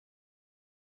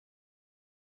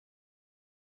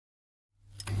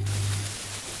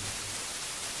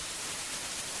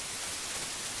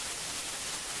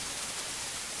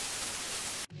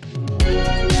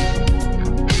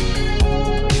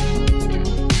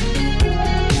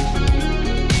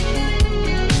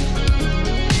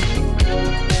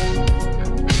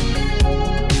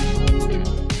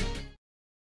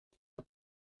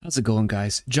How's it going,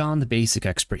 guys? John, the basic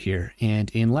expert here, and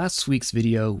in last week's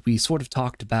video we sort of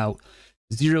talked about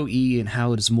 0E and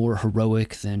how it is more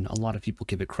heroic than a lot of people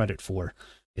give it credit for.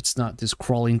 It's not this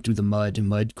crawling through the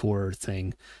mudcore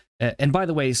thing. And by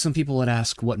the way, some people would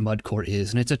ask what mudcore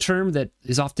is, and it's a term that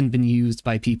has often been used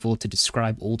by people to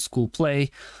describe old school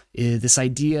play. This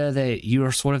idea that you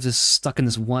are sort of just stuck in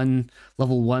this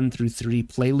level 1 through 3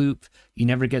 play loop. You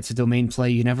never get to domain play,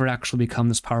 you never actually become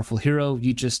this powerful hero,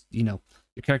 you just,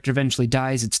 your character eventually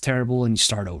dies, it's terrible, and you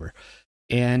start over.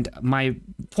 And my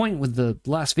point with the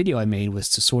last video I made was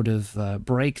to sort of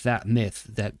break that myth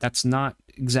that that's not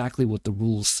exactly what the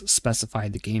rules specify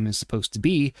the game is supposed to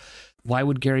be. Why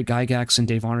would Gary Gygax and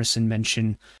Dave Arneson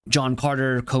mention John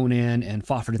Carter, Conan, and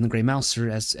Fafhrd and the Grey Mouser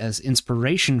as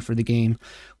inspiration for the game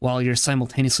while you're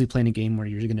simultaneously playing a game where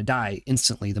you're going to die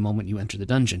instantly the moment you enter the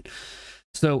dungeon?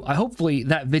 So hopefully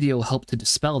that video helped to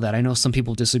dispel that. I know some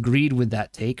people disagreed with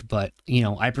that take, but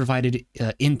I provided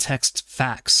in-text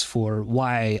facts for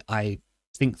why I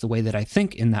think the way that I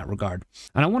think in that regard.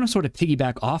 And I want to sort of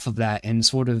piggyback off of that and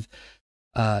sort of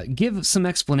give some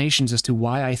explanations as to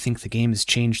why I think the game has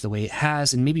changed the way it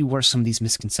has and maybe where some of these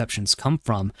misconceptions come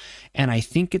from. And I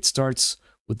think it starts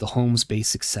with the Holmes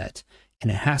basic set,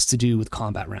 and it has to do with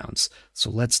combat rounds.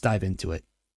 So let's dive into it.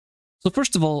 So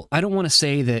first of all, I don't want to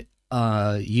say that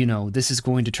this is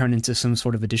going to turn into some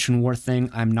sort of edition war thing.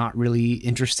 I'm not really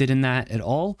interested in that at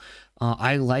all.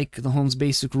 I like the Holmes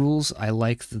basic rules. I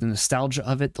like the nostalgia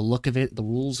of it, the look of it. The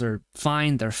rules are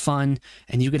fine, they're fun,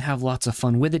 and you can have lots of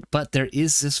fun with it, but there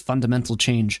is this fundamental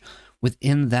change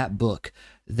within that book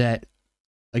that,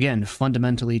 again,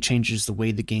 fundamentally changes the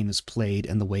way the game is played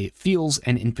and the way it feels,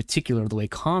 and in particular, the way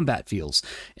combat feels.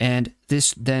 And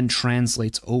this then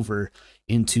translates over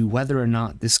into whether or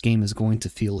not this game is going to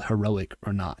feel heroic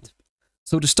or not.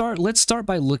 So to start, let's start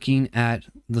by looking at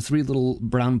the 3 little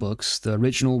brown books, the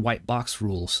original white box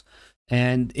rules.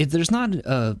 And there's not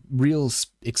a real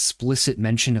explicit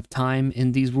mention of time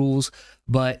in these rules,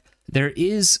 but there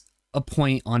is a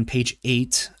point on page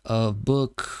 8 of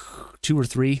book 2 or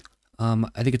 3,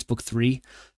 I think it's book 3,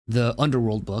 the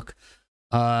Underworld book,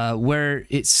 where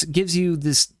it gives you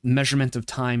this measurement of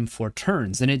time for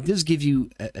turns, and it does give you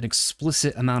an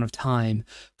explicit amount of time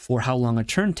for how long a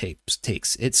turn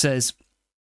takes. It says,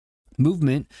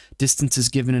 movement, distances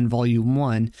given in volume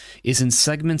 1, is in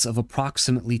segments of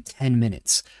approximately 10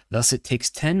 minutes. Thus, it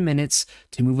takes 10 minutes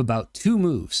to move about 2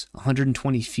 moves,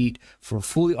 120 feet for a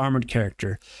fully armored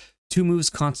character. 2 moves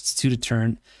constitute a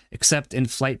turn, except in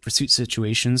flight pursuit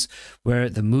situations where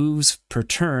the moves per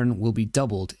turn will be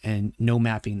doubled and no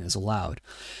mapping is allowed.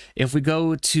 If we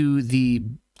go to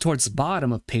towards the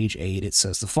bottom of page 8, it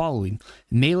says the following: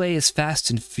 melee is fast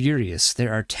and furious.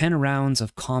 There are 10 rounds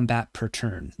of combat per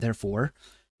turn. Therefore,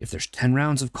 if there's 10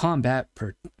 rounds of combat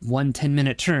per 1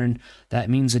 10-minute turn, that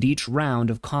means that each round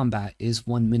of combat is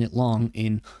 1 minute long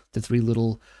in the 3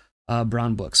 little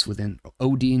brown books. Within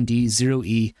OD&D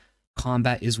 0E,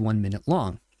 combat is 1 minute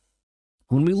long.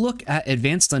 When we look at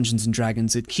Advanced Dungeons and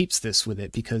Dragons, it keeps this with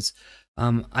it because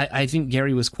I think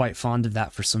Gary was quite fond of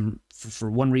that for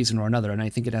one reason or another, and I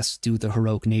think it has to do with the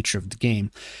heroic nature of the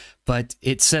game. But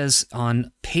it says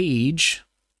on page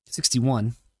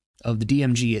 61 of the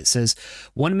DMG, it says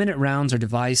 1 minute rounds are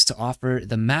devised to offer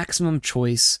the maximum of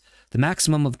choice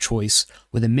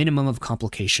with a minimum of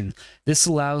complication. This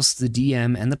allows the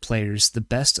DM and the players the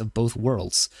best of both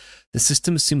worlds. The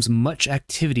system assumes much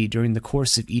activity during the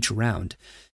course of each round.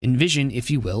 Envision,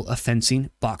 if you will, a fencing,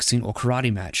 boxing, or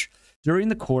karate match. During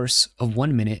the course of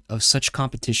 1 minute of such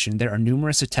competition, there are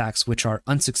numerous attacks which are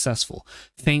unsuccessful,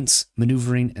 feints,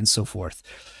 maneuvering, and so forth.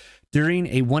 During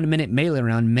a 1 minute melee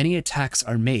round, many attacks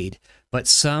are made, but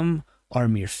some are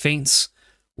mere feints,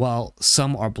 while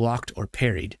some are blocked or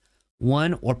parried.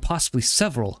 One or possibly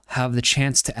several have the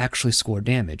chance to actually score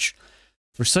damage.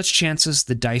 For such chances,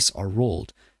 the dice are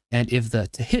rolled, and if the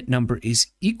to-hit number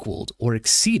is equaled or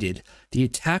exceeded, the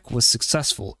attack was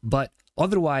successful, but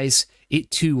otherwise, it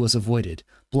too was avoided,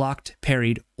 blocked,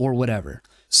 parried, or whatever.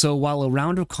 So while a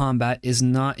round of combat is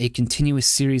not a continuous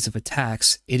series of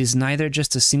attacks, it is neither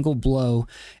just a single blow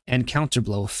and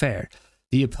counterblow affair.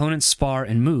 The opponents spar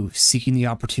and move, seeking the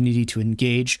opportunity to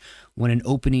engage when an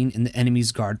opening in the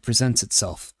enemy's guard presents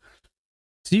itself.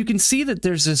 So you can see that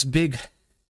there's this big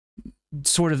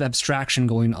sort of abstraction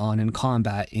going on in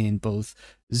combat in both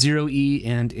 0E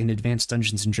and in Advanced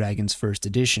Dungeons & Dragons 1st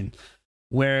edition,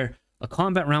 where A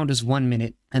combat round is 1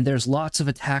 minute, and there's lots of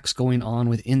attacks going on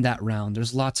within that round.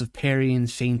 There's lots of parrying,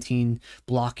 feinting,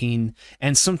 blocking,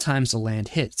 and sometimes a land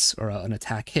hits, or an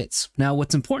attack hits. Now,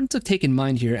 what's important to take in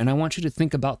mind here, and I want you to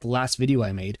think about the last video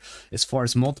I made, as far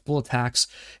as multiple attacks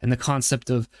and the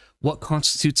concept of what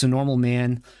constitutes a normal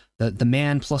man, the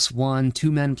man plus one,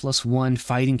 two men plus one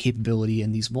fighting capability,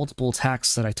 and these multiple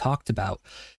attacks that I talked about.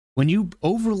 When you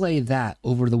overlay that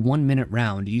over the 1 minute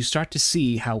round, you start to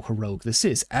see how heroic this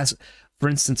is. As, for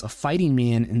instance, a fighting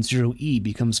man in 0E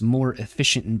becomes more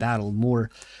efficient in battle,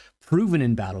 more proven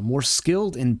in battle, more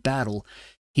skilled in battle,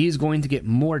 he is going to get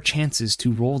more chances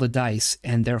to roll the dice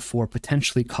and therefore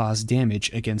potentially cause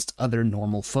damage against other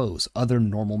normal foes, other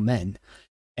normal men.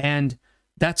 And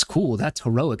that's cool, that's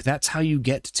heroic, that's how you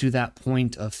get to that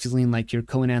point of feeling like you're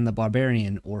Conan the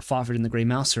Barbarian or Fafhrd and the Grey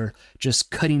Mouser, just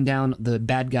cutting down the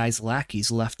bad guys' lackeys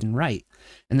left and right.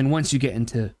 And then once you get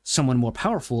into someone more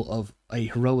powerful of a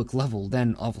heroic level,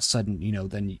 then all of a sudden, you know,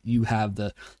 then you have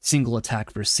the single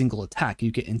attack versus single attack.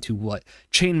 You get into what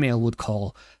Chainmail would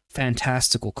call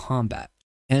fantastical combat.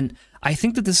 And I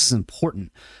think that this is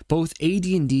important. Both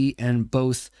AD&D and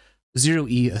both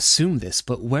 0E assume this,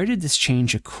 but where did this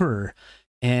change occur?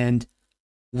 And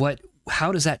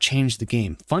how does that change the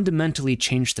game? Fundamentally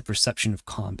change the perception of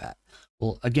combat.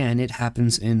 Well, again, it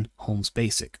happens in Holmes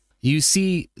Basic. You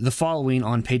see the following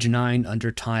on page 9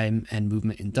 under time and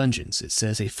movement in dungeons. It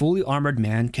says a fully armored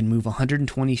man can move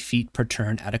 120 feet per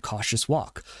turn at a cautious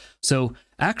walk. So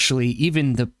actually,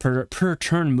 even the per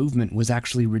turn movement was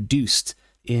actually reduced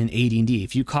in AD&D.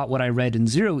 If you caught what I read in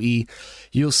 0E,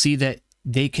 you'll see that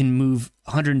they can move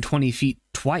 120 feet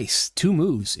twice, 2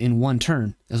 moves in 1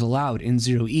 turn is allowed in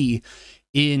 0E.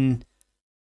 In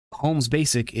Holmes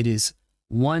Basic, it is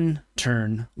 1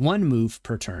 move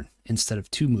per turn instead of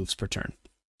 2 moves per turn.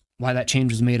 Why that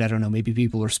change was made, I don't know. Maybe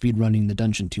people are speedrunning the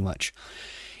dungeon too much.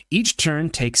 Each turn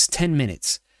takes 10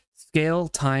 minutes. Scale,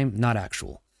 time, not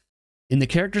actual. In the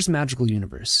character's magical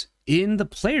universe. In the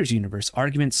player's universe,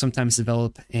 arguments sometimes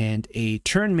develop and a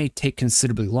turn may take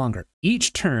considerably longer.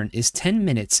 Each turn is 10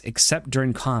 minutes except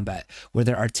during combat, where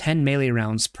there are 10 melee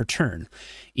rounds per turn,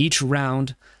 each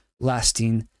round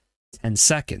lasting 10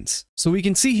 seconds. So we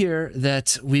can see here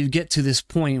that we get to this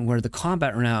point where the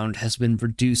combat round has been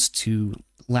reduced to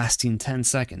lasting 10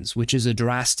 seconds, which is a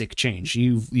drastic change.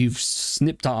 You've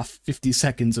snipped off 50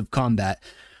 seconds of combat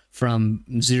from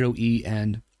 0E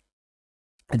and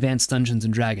Advanced Dungeons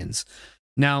and Dragons.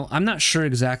 Now, I'm not sure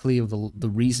exactly of the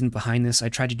reason behind this. I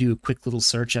tried to do a quick little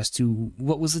search as to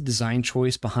what was the design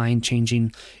choice behind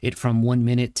changing it from 1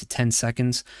 minute to 10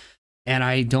 seconds, and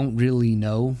I don't really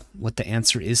know what the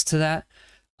answer is to that.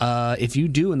 If you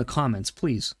do in the comments,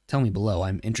 please tell me below.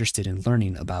 I'm interested in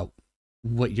learning about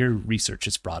what your research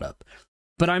has brought up.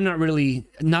 But I'm not really,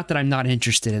 not that I'm not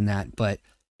interested in that, but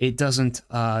it doesn't,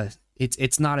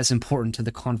 it's not as important to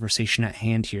the conversation at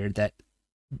hand here that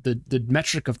the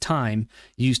metric of time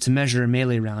used to measure a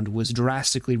melee round was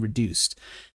drastically reduced.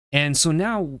 And so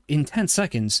now in 10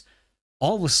 seconds,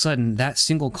 all of a sudden that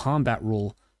single combat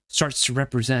roll starts to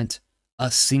represent a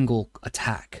single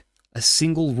attack. A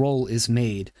single roll is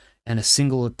made and a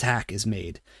single attack is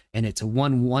made. And it's a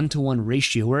 1-to-1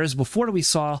 ratio. Whereas before we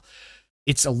saw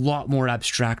it's a lot more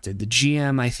abstracted. The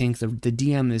GM, I think, the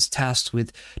DM is tasked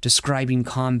with describing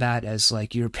combat as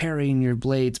like you're parrying your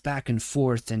blades back and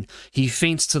forth, and he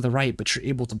feints to the right, but you're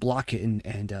able to block it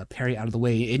and parry out of the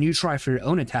way. And you try for your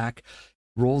own attack,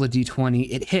 roll the d20,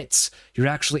 it hits. You're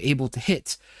actually able to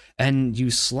hit, and you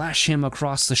slash him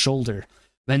across the shoulder,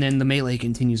 and then the melee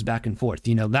continues back and forth.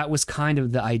 You know, that was kind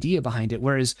of the idea behind it.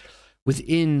 Whereas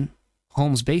within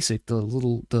Holmes Basic,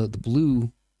 the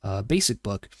blue basic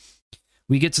book,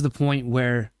 we get to the point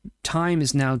where time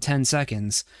is now 10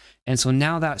 seconds, and so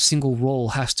now that single roll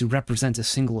has to represent a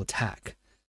single attack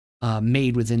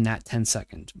made within that 10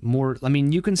 second. I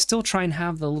mean, you can still try and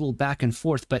have the little back and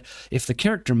forth, but if the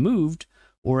character moved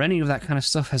or any of that kind of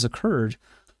stuff has occurred,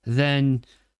 then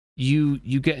you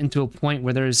get into a point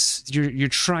where you're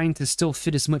trying to still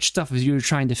fit as much stuff as you're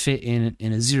trying to fit in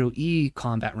a 0E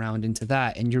combat round into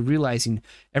that, and you're realizing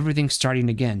everything's starting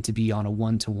again to be on a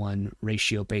 1-to-1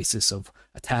 ratio basis of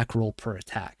attack roll per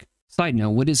attack. Side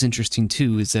note, what is interesting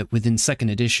too is that within 2nd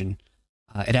edition,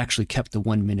 it actually kept the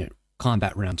 1 minute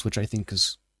combat rounds, which I think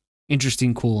is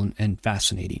interesting, cool, and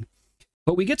fascinating.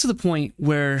 But we get to the point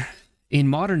where in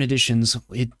modern editions,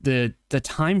 the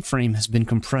time frame has been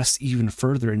compressed even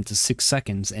further into 6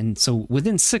 seconds. And so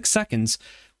within 6 seconds,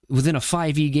 within a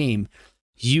 5e game,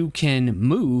 you can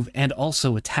move and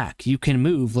also attack. You can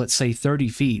move, let's say, 30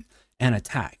 feet and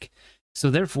attack. So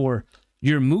therefore,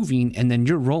 you're moving and then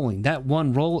you're rolling. That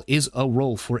one roll is a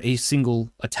roll for a single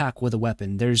attack with a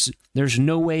weapon. There's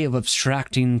no way of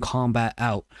abstracting combat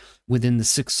out within the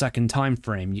 6-second time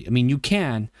frame. I mean, you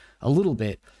can a little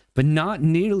bit, but not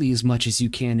nearly as much as you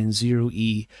can in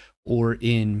 0E or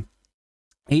in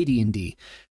AD&D,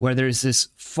 where there's this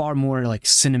far more like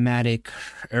cinematic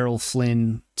Errol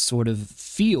Flynn sort of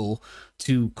feel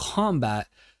to combat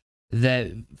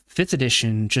that 5th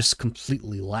edition just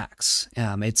completely lacks.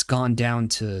 It's gone down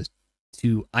to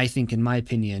I think, in my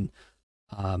opinion,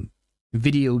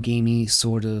 video gamey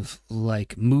sort of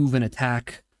like move and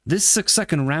attack. This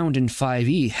 6-second round in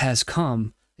 5e has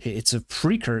come. It's a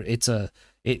precursor.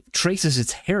 It traces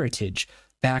its heritage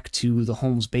back to the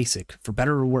Holmes Basic, for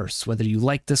better or worse, whether you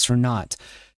like this or not.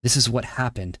 This is what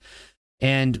happened.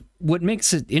 And what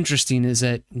makes it interesting is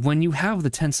that when you have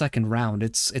the 10-second round,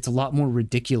 it's a lot more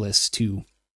ridiculous to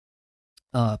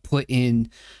put in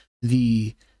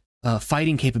the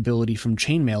fighting capability from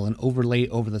chainmail and overlay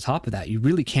over the top of that. You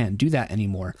really can't do that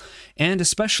anymore. And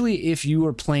especially if you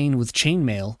are playing with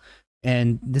chainmail,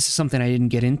 and this is something I didn't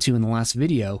get into in the last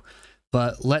video,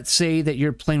 but let's say that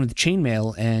you're playing with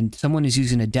chainmail and someone is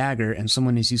using a dagger and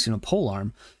someone is using a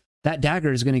polearm. That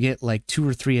dagger is going to get like 2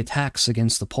 or 3 attacks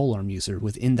against the polearm user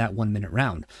within that 1-minute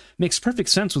round. Makes perfect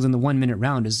sense within the 1-minute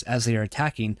round as they are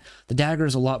attacking. The dagger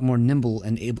is a lot more nimble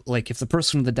and able, like if the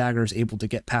person with the dagger is able to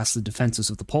get past the defenses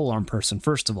of the polearm person,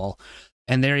 first of all,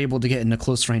 and they're able to get into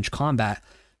close range combat,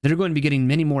 they're going to be getting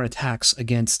many more attacks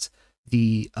against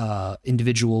the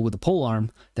individual with the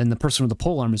polearm than the person with the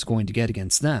polearm is going to get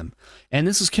against them. And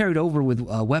this is carried over with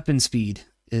weapon speed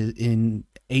in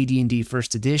AD&D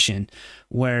First Edition,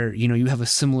 where you have a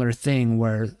similar thing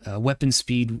where weapon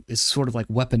speed is sort of like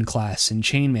weapon class in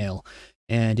chainmail,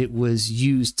 and it was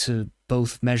used to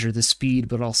both measure the speed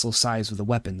but also size of the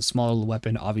weapon. The smaller the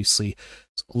weapon, obviously,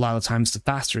 a lot of times the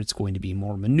faster it's going to be,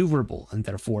 more maneuverable, and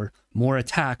therefore more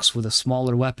attacks with a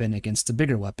smaller weapon against a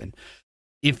bigger weapon.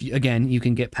 If, again, you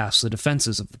can get past the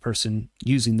defenses of the person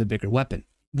using the bigger weapon.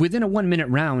 Within a 1-minute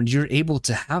round, you're able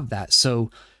to have that. So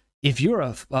if you're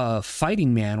a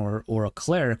fighting man or a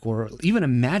cleric or even a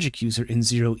magic user in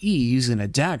 0E using a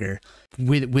dagger,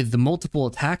 with the multiple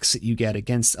attacks that you get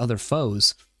against other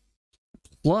foes,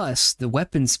 plus the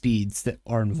weapon speeds that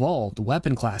are involved, the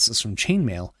weapon classes from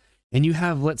chainmail, and you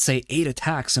have, let's say, 8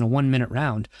 attacks in a 1-minute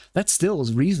round, that still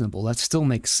is reasonable. That still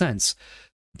makes sense.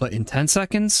 But in 10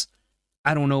 seconds,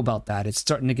 I don't know about that. It's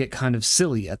starting to get kind of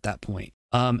silly at that point.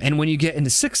 And when you get into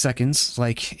 6 seconds,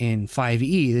 like in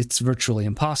 5e, it's virtually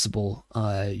impossible.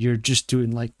 You're just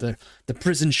doing like the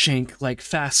prison shank, like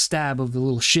fast stab of the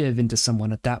little shiv into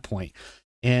someone at that point.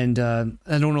 And I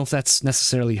don't know if that's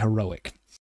necessarily heroic.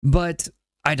 But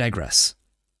I digress.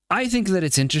 I think that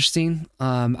it's interesting.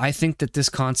 I think that this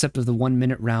concept of the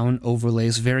 1-minute round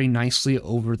overlays very nicely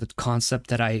over the concept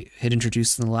that I had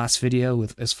introduced in the last video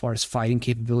with as far as fighting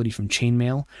capability from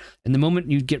chainmail. And the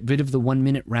moment you get rid of the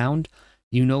 1-minute round,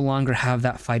 you no longer have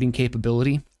that fighting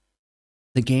capability.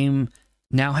 The game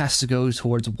now has to go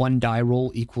towards 1 die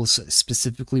roll equals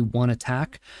specifically 1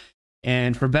 attack.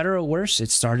 And for better or worse,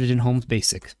 it started in Holmes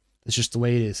Basic. That's just the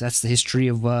way it is. That's the history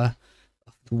of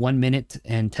 1 minute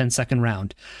and 10-second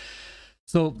round.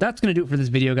 So that's going to do it for this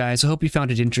video, guys. I hope you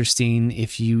found it interesting.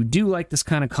 If you do like this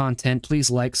kind of content, please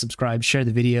like, subscribe, share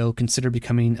the video, consider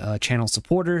becoming a channel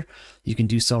supporter. You can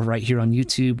do so right here on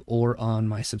YouTube or on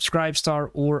my Subscribestar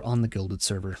or on the Guilded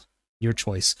server. Your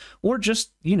choice. Or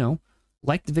just,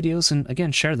 like the videos and,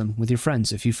 again, share them with your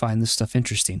friends if you find this stuff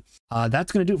interesting.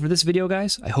 That's going to do it for this video,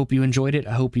 guys. I hope you enjoyed it.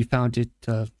 I hope you found it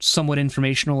somewhat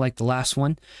informational like the last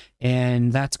one.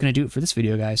 And that's going to do it for this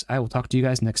video, guys. I will talk to you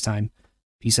guys next time.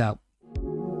 Peace out.